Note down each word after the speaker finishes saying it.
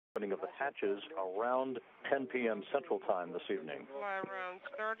opening of the hatches around 10 p.m. Central Time this evening. Fly around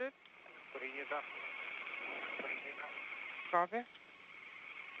started. Copy.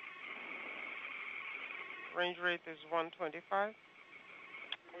 Range rate is 125.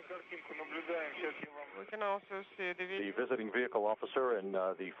 We can also see the visiting vehicle officer in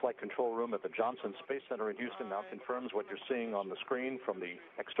the flight control room at the Johnson Space Center in Houston now confirms what you're seeing on the screen from the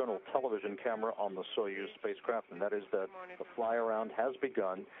external television camera on the Soyuz spacecraft, and that is that the fly-around has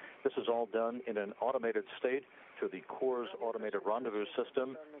begun. This is all done in an automated state to the Core's automated rendezvous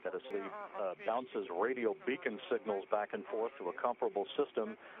system that bounces radio beacon signals back and forth to a comparable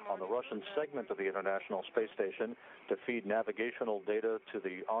system on the Russian segment of the International Space Station to feed navigational data to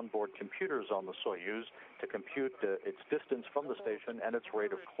the onboard computers on the Soyuz to compute its distance from the station and its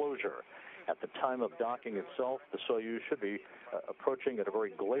rate of closure. At the time of docking itself, the Soyuz should be approaching at a very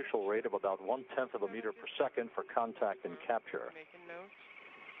glacial rate of about 1/10 of a meter per second for contact and capture.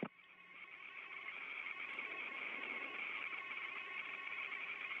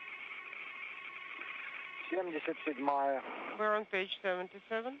 We're on page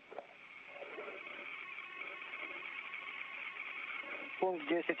 77. Пункт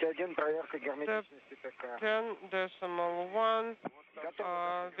 10.1, проверка герметичности ПК. 10.1.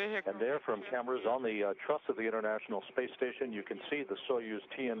 And there, from cameras on the truss of the International Space Station, you can see the Soyuz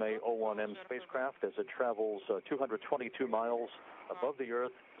TMA-01M spacecraft as it travels 222 miles above the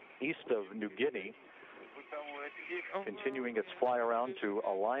Earth, east of New Guinea, continuing its fly-around to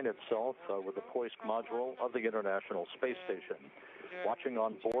align itself with the Poisk module of the International Space Station. Watching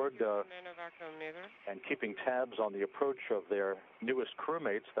on board and keeping tabs on the approach of their newest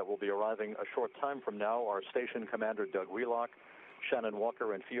crewmates that will be arriving a short time from now are Station Commander Doug Wheelock, Shannon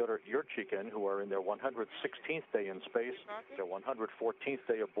Walker, and Fyodor Yurchikhin, who are in their 116th day in space, their 114th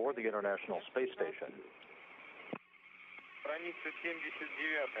day aboard the International Space Station.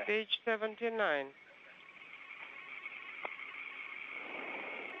 Page 79.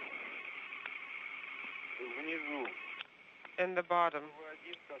 In the bottom.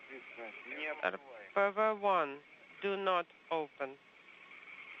 RPV-1, do not open.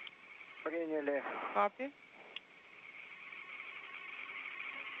 Copy.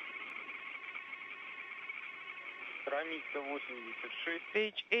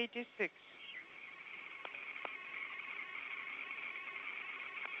 Page 86.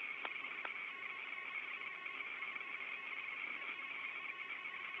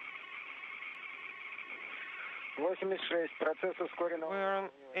 We're on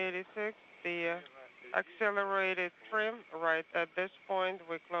 86, the accelerated trim. Right at this point,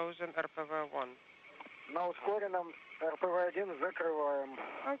 we close in RPV-1. На ускоренном РПВ-1 закрываем.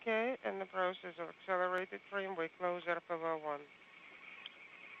 Okay, in the process of accelerated trim, we close RPV-1.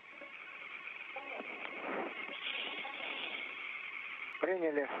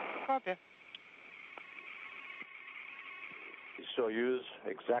 Приняли. Copy. Soyuz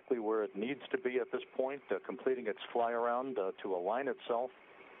exactly where it needs to be at this point, completing its fly-around to align itself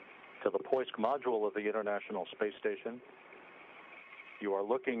to the Poisk module of the International Space Station. You are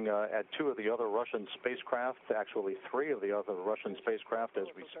looking at two of the other Russian spacecraft, actually three of the other Russian spacecraft as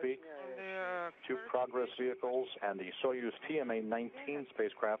we speak, two Progress vehicles, and the Soyuz TMA-19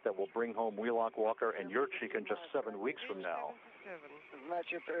 spacecraft that will bring home Wheelock, Walker, and Yurchikhin just 7 weeks from now.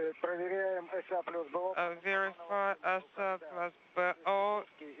 Verify SA plus BO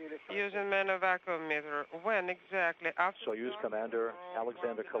using manovacoumeter. When exactly? After Soyuz Commander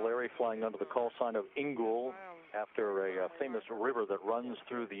Alexander Kaleri flying under the call sign of Ingul after a famous river that runs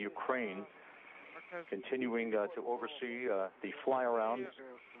through the Ukraine, continuing to oversee the fly-around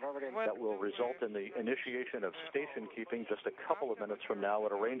that will result in the initiation of station keeping just a couple of minutes from now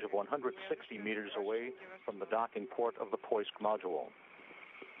at a range of 160 meters away from the docking port of the Poisk module.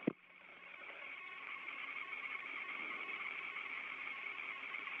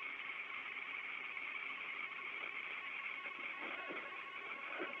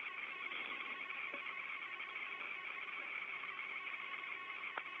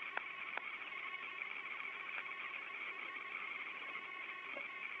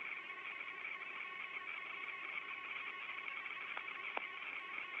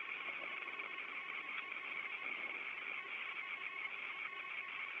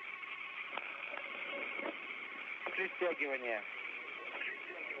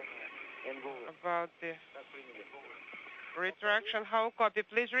 About the retraction, how copy?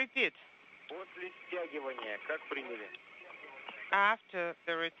 Please repeat. After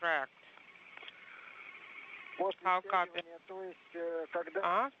the retract. How copy?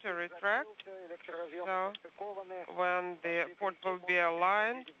 After retract, so when the port will be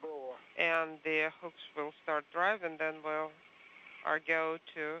aligned and the hooks will start driving, then we'll are go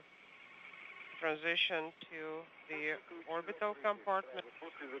to transition to the orbital compartment.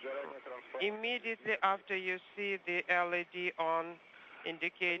 Immediately after you see the LED on,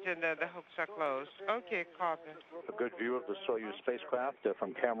 indicating that the hooks are closed. Okay, copy. A good view of the Soyuz spacecraft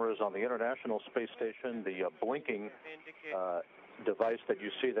from cameras on the International Space Station. The blinking device that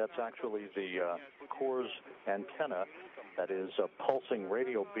you see, that's actually the Core's antenna. That is pulsing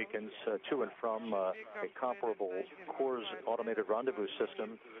radio beacons to and from a comparable Core's automated rendezvous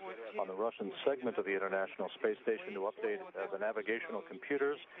system on the Russian segment of the International Space Station to update the navigational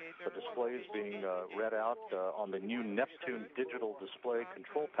computers. The displays being read out on the new Neptune digital display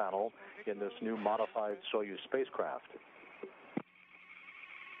control panel in this new modified Soyuz spacecraft.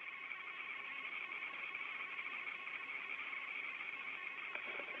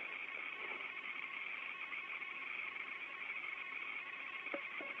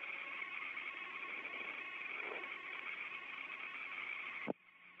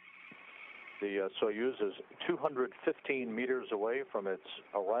 The Soyuz is 215 meters away from its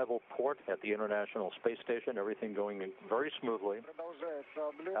arrival port at the International Space Station. Everything going very smoothly.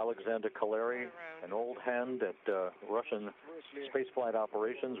 Alexander Kaleri, an old hand at Russian spaceflight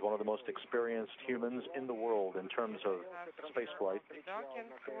operations, one of the most experienced humans in the world in terms of spaceflight.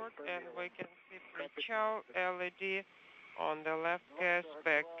 Docking port, and we can see pre-chow LED on the left gas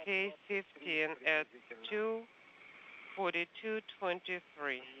back K15 at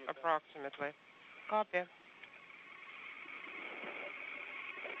 2:42:23 approximately. Copy.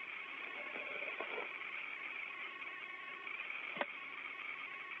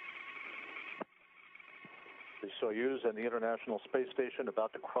 The Soyuz and the International Space Station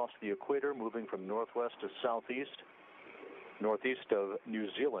about to cross the equator, moving from northwest to southeast, northeast of New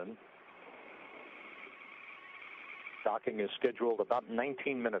Zealand. Docking is scheduled about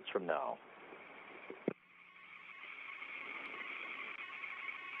 19 minutes from now.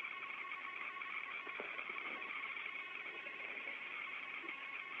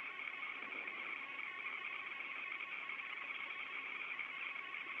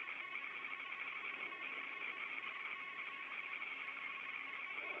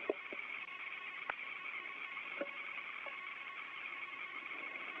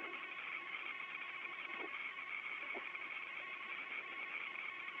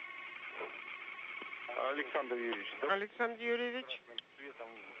 Alexander Yurievich,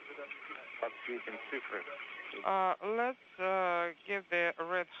 let's give the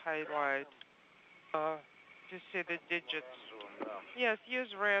red highlight to see the digits. Yes,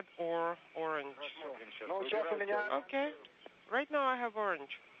 use red or orange. Okay. Right now I have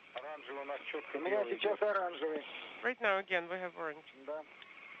orange. Right now again we have orange.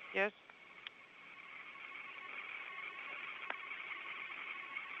 Yes.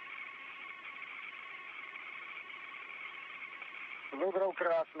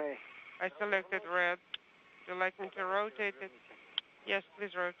 I selected red. Would you like me to rotate it? Yes,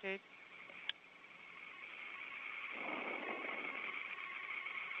 please rotate.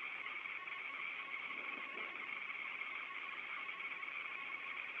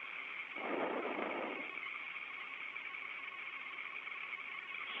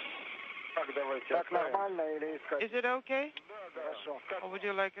 Is it okay? Or would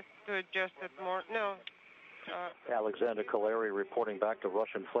you like us to adjust it more? No. Alexander Kaleri reporting back to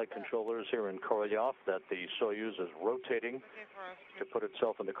Russian flight controllers here in Korolyov that the Soyuz is rotating to put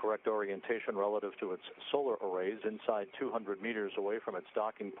itself in the correct orientation relative to its solar arrays inside 200 meters away from its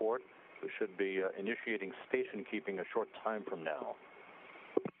docking port. We should be initiating station keeping a short time from now.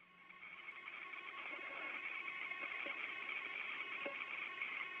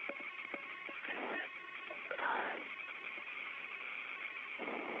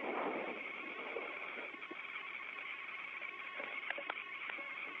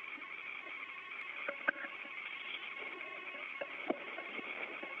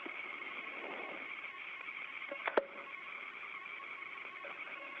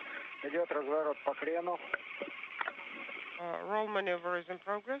 Идет разворот по крену. Roll maneuver is in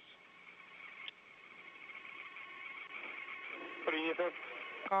progress. Принято.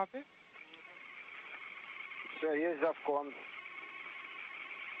 Copy. Все, есть завкон.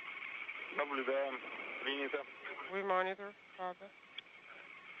 Наблюдаем. Принято. We monitor. Copy.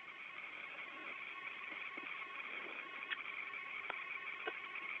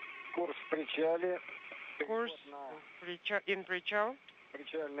 Курс в причале. Course in pre-chow.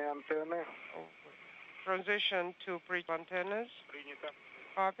 Причальные антенны. Transition to pre-chow antennas. Принято.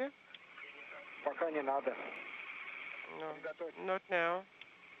 Copy. Пока не надо. No, not now.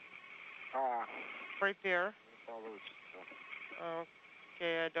 Prepare.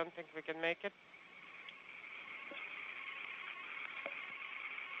 Okay, I don't think we can make it.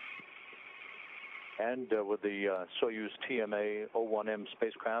 And with the Soyuz TMA-01M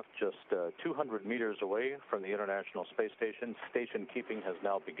spacecraft just 200 meters away from the International Space Station, station keeping has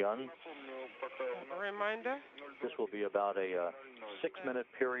now begun. A reminder? This will be about a 6-minute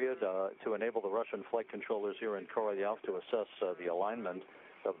period to enable the Russian flight controllers here in Korolyov to assess the alignment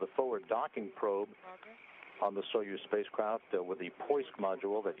of the forward docking probe on the Soyuz spacecraft with the Poisk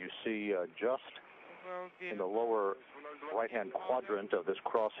module that you see just in the lower right-hand quadrant of this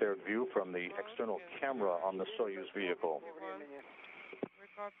cross-haired view from the external camera on the Soyuz vehicle. We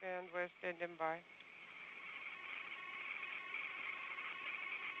copy and we're standing by.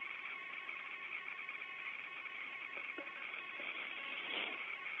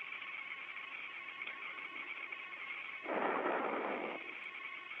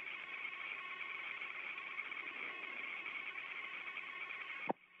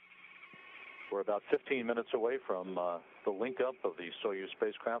 We're about 15 minutes away from the link-up of the Soyuz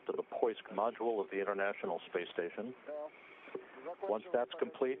spacecraft to the Poisk module of the International Space Station. Once that's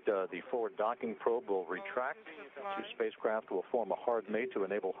complete, the forward docking probe will retract. The spacecraft will form a hard mate to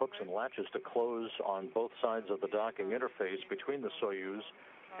enable hooks and latches to close on both sides of the docking interface between the Soyuz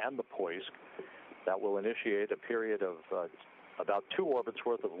and the Poisk. That will initiate a period of about 2 orbits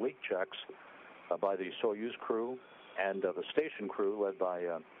worth of leak checks by the Soyuz crew and the station crew led by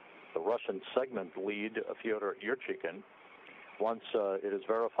the Russian segment lead, Fyodor Yurchikhin. Once it is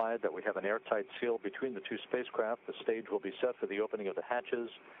verified that we have an airtight seal between the two spacecraft, the stage will be set for the opening of the hatches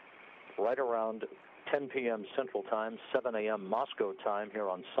right around 10 p.m. Central Time, 7 a.m. Moscow time here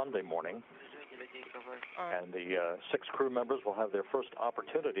on Sunday morning. And the 6 crew members will have their first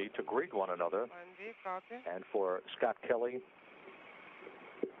opportunity to greet one another. And for Scott Kelly,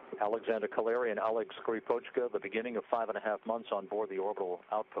 Alexander Kaleri, and Alex Skripochka, the beginning of 5.5 months on board the orbital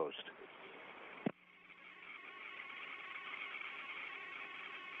outpost.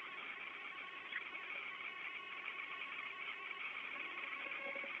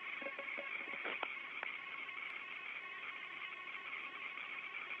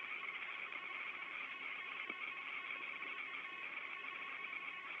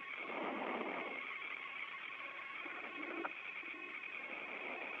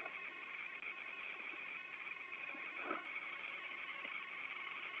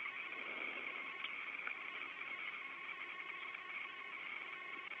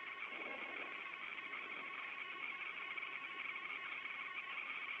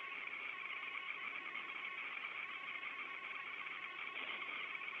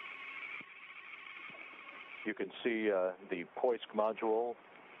 You can see the Poisk module,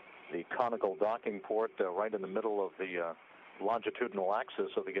 the conical docking port right in the middle of the longitudinal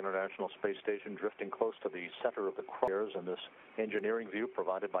axis of the International Space Station, drifting close to the center of the crosshairs in this engineering view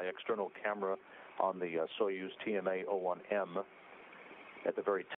provided by external camera on the Soyuz TMA-01M. At the very